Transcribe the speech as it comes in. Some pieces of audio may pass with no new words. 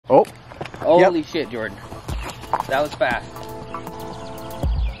Holy shit, Jordan. That was fast.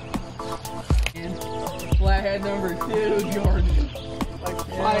 Flathead number 2, Jordan. Like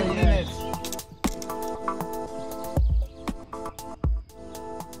 5 minutes.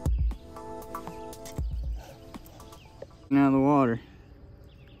 Out of the water.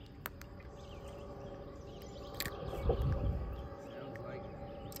 Sounds like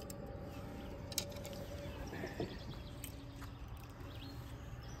it.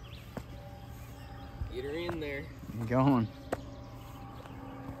 Get her in there. I'm going.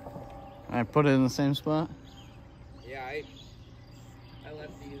 I put it in the same spot? Yeah, I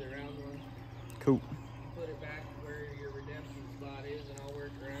left these around one. Cool. Put it back where your redemption spot is and I'll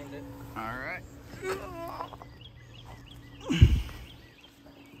work around it. Alright.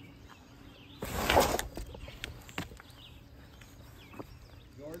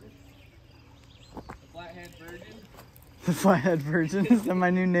 Jordan? The Flathead Virgin? The Flathead Virgin? Is that my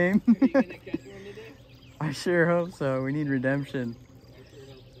new name? Are you gonna catch one today? I sure hope so. We need redemption. I sure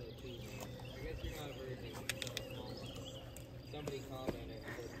hope so too, man. I guess you're not a virgin, you're just a small one. Somebody commented and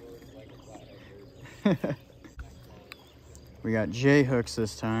said Jordan's like a Flathead Virgin. We got J hooks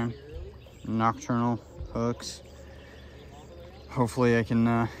this time. Nocturnal hooks. Hopefully I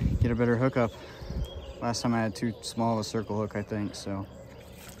can get a better hookup. Last time I had too small of a circle hook, I think, so.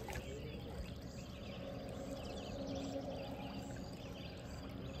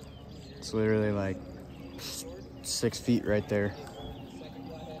 It's literally like 6 feet right there.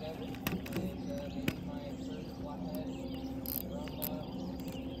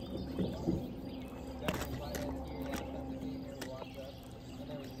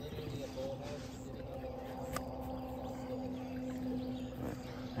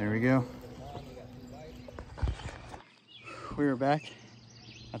 There we go. We are back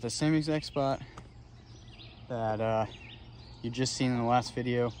at the same exact spot that you just seen in the last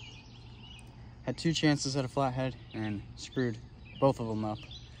video. Had 2 chances at a flathead and screwed both of them up.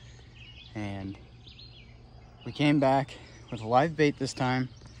 And we came back with a live bait this time.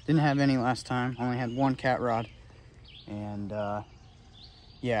 Didn't have any last time, only had 1 cat rod. And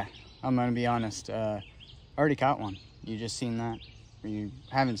yeah, I'm gonna be honest, already caught one. You just seen that. If you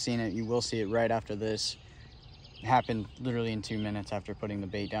haven't seen it, you will see it right after this. It happened literally in 2 minutes after putting the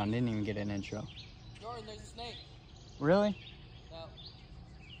bait down. Didn't even get an intro. Jordan, there's a snake. Really? No,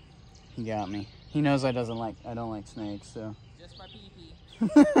 He got me. He knows I don't like snakes, so. just my pee-pee.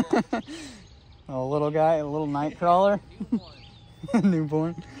 A little guy, a little night crawler.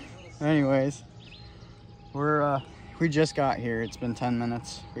 Newborn. Anyways, we just got here. It's been 10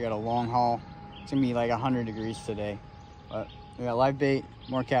 minutes. We got a long haul. It's gonna be like 100 degrees today. But we got live bait,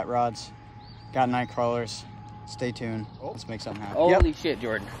 more cat rods, got night crawlers. Stay tuned. Let's make something happen. Holy shit,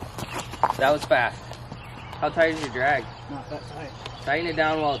 Jordan. That was fast. How tight is your drag? Not that tight. Tighten it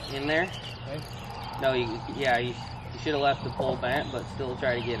down while it's in there. Okay. No, you should have left the pole bent, but still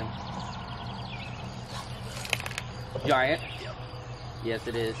try to get him. Giant? Yep. Yes,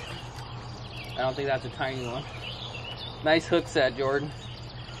 it is. I don't think that's a tiny one. Nice hook set, Jordan.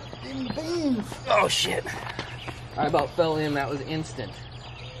 Beans. Oh, shit. I about fell in. That was instant.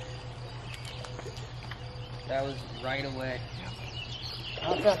 That was right away.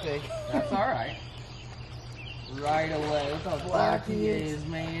 Not that big. That's all right. Right away. Look how black he is,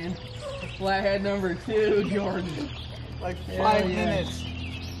 man. Flathead number 2, Jordan. Like 5 Hell yeah. minutes.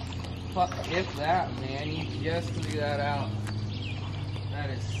 Fuck, if that, man. You just threw that out. That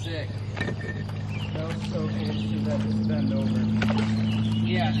is sick. That was so good. Should have just bend over.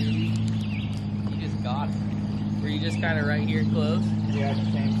 Yeah, dude. You just got it. Were you just kind of right here close? Yeah, the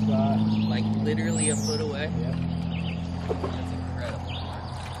same spot. Like literally a foot away? Yep. That's incredible.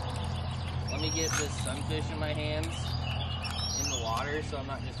 Let me get this sunfish in my hands in the water so I'm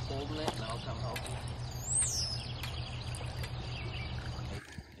not just holding it, and I'll come help you.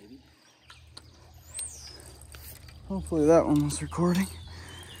 Maybe. Hopefully that one was recording.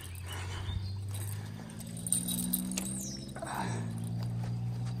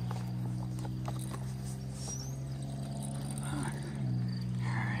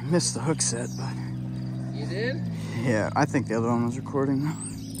 I missed the hook set, but You did? yeah, I think the other one was recording though.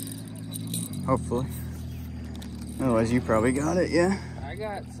 Hopefully. Otherwise, you probably got it, yeah? I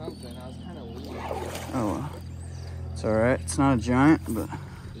got something. I was kind of weak. Oh well. It's alright. It's not a giant, but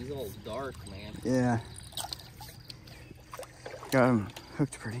He's all dark, man. yeah. Got him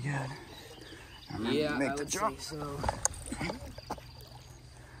hooked pretty good. I'm gonna Yeah, make I the would jump. say so.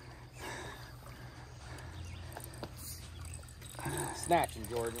 Snatch him,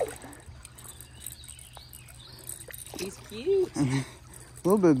 Jordan. He's cute. A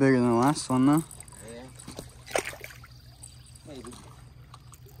little bit bigger than the last one, though. Yeah. Maybe.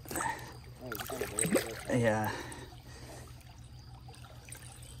 Yeah.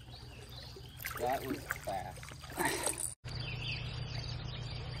 That was fast. There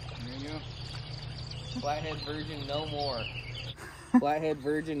you go. Flathead virgin, no more. Flathead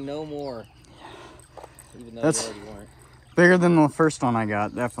virgin, no more. Even though That's they already weren't. bigger than the first one I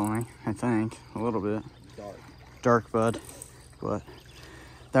got, definitely. I think a little bit. Dark bud, but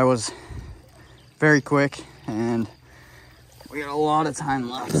that was very quick, and we got a lot of time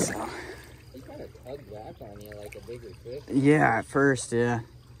left. So. He kind of tugged back on you like a bigger fish. Yeah, at first, yeah.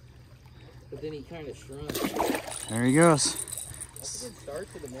 But then he kind of shrunk. There he goes. That's a good start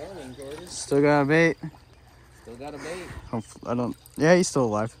to the morning, Jordan. Still got a bait. Still got a bait. Hopefully, I don't. Yeah, he's still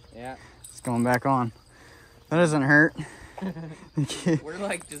alive. Yeah. It's going back on. That doesn't hurt. We're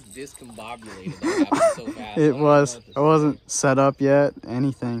like just discombobulated. That happened so fast. It was. I wasn't set up yet.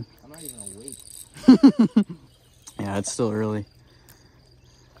 Anything. I'm not even awake. Yeah, it's still early.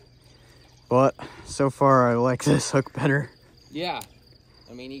 But so far, I like this hook better. Yeah.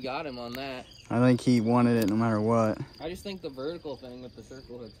 I mean, he got him on that. I think he wanted it no matter what. I just think the vertical thing with the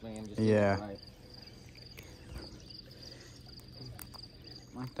circle hooks, man, just yeah. Right.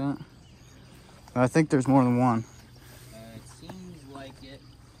 Like that. I think there's more than one. It seems like it.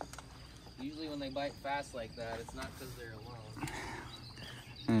 Usually when they bite fast like that, it's not because they're alone.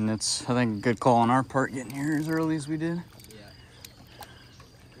 And it's, I think, a good call on our part getting here as early as we did. Yeah. A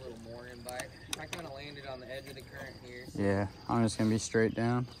little morning bite. I kind of landed on the edge of the current here. So Yeah, I'm just going to be straight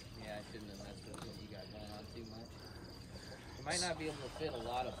down. yeah, I shouldn't have messed with what you got going on too much. You might not be able to fit a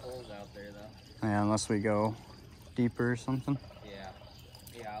lot of pulls out there, though. Yeah, unless we go deeper or something. Yeah.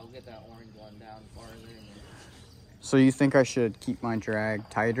 Yeah, I'll get that orange one down farther. And then... So you think I should keep my drag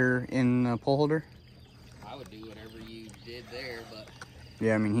tighter in the pole holder? I would do whatever you did there, but...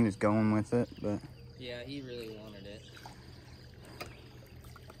 Yeah, I mean, he was going with it, but... Yeah, he really wanted it.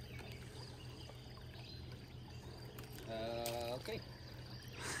 Okay.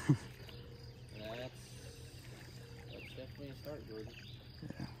 That's definitely a start, Jordan.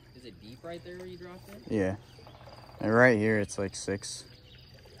 Yeah. Is it deep right there where you dropped it? Yeah. And right here, it's like 6.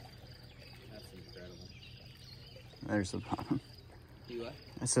 That's incredible. There's the bottom. Do what?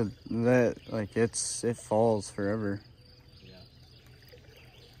 I said that, like, it falls forever. Yeah.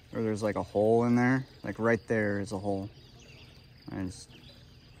 Or there's like a hole in there. Like right there is a hole. I just... So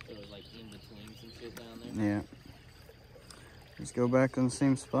it was like in between some shit down there? Yeah. Just go back to the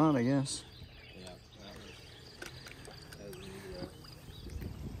same spot, I guess. Yeah, that was neat. That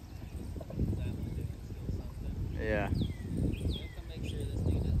one didn't steal something. Yeah. We have to make sure this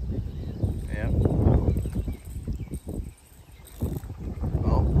dude doesn't rip it in. Yep.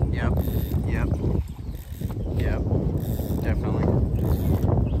 Oh, yep. Yep. Yep. Definitely.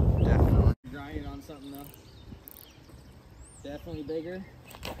 Definitely. Grinding on something though. Definitely bigger.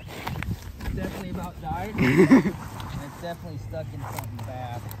 Definitely about died. And it's definitely stuck in something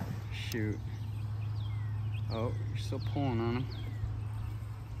bad. Shoot. Oh, you're still pulling on him.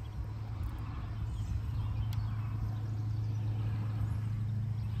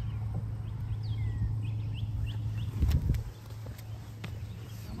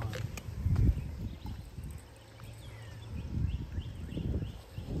 Come on.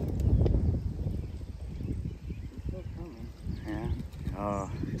 He's still coming. Yeah. Oh.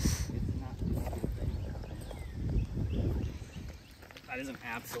 It's not that is an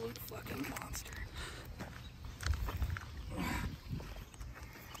absolute fucking monster.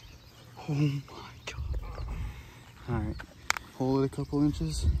 Oh my god. Alright. Pull it a couple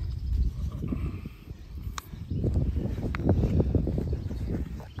inches.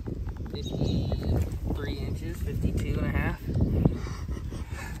 53 inches, 52 and a half.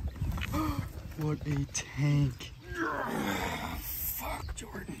 What a tank. Fuck,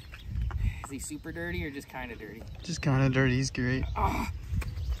 Jordan. Is he super dirty or just kind of dirty? Just kind of dirty. He's great.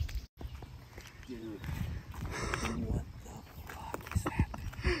 Dude. What the fuck is that?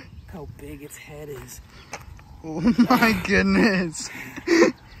 Look how big its head is. Oh my goodness.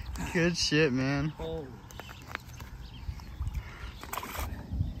 Good shit, man. Holy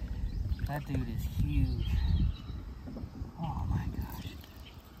shit. That dude is huge. Oh my gosh.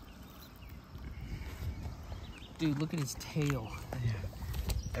 Dude, look at his tail. Yeah.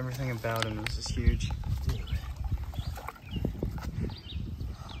 Everything about him is just huge. Dude.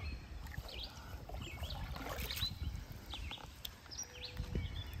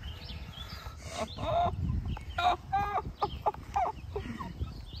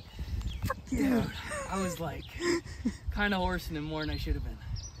 Dude, I was like kind of horsing him more than I should have been.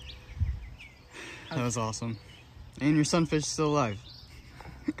 That was awesome. And your sunfish is still alive.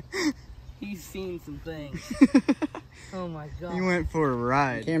 He's seen some things. Oh my god. You went for a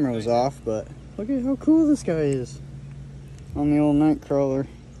ride. The camera was off, but Look at how cool this guy is on the old night crawler.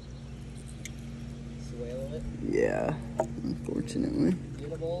 Swale of it? Yeah, unfortunately.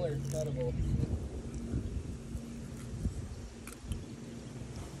 Eatable or cuttable?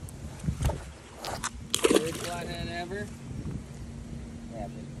 First flathead ever? Yeah,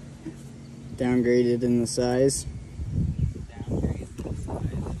 Downgraded in the size. downgraded in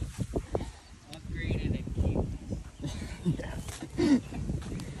size. Upgraded in cuteness. Yeah.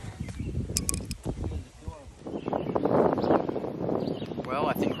 Well,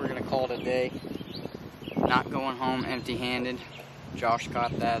 I think we're gonna call it a day. Not going home empty-handed. Josh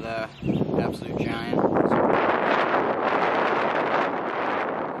caught that absolute giant.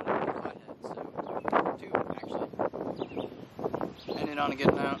 Two, actually. Ended on a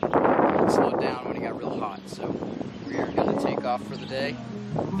good note. Slowed down when it got real hot, so we are gonna take off for the day.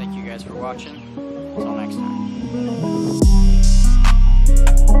 Thank you guys for watching. Until next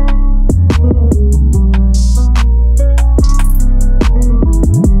time.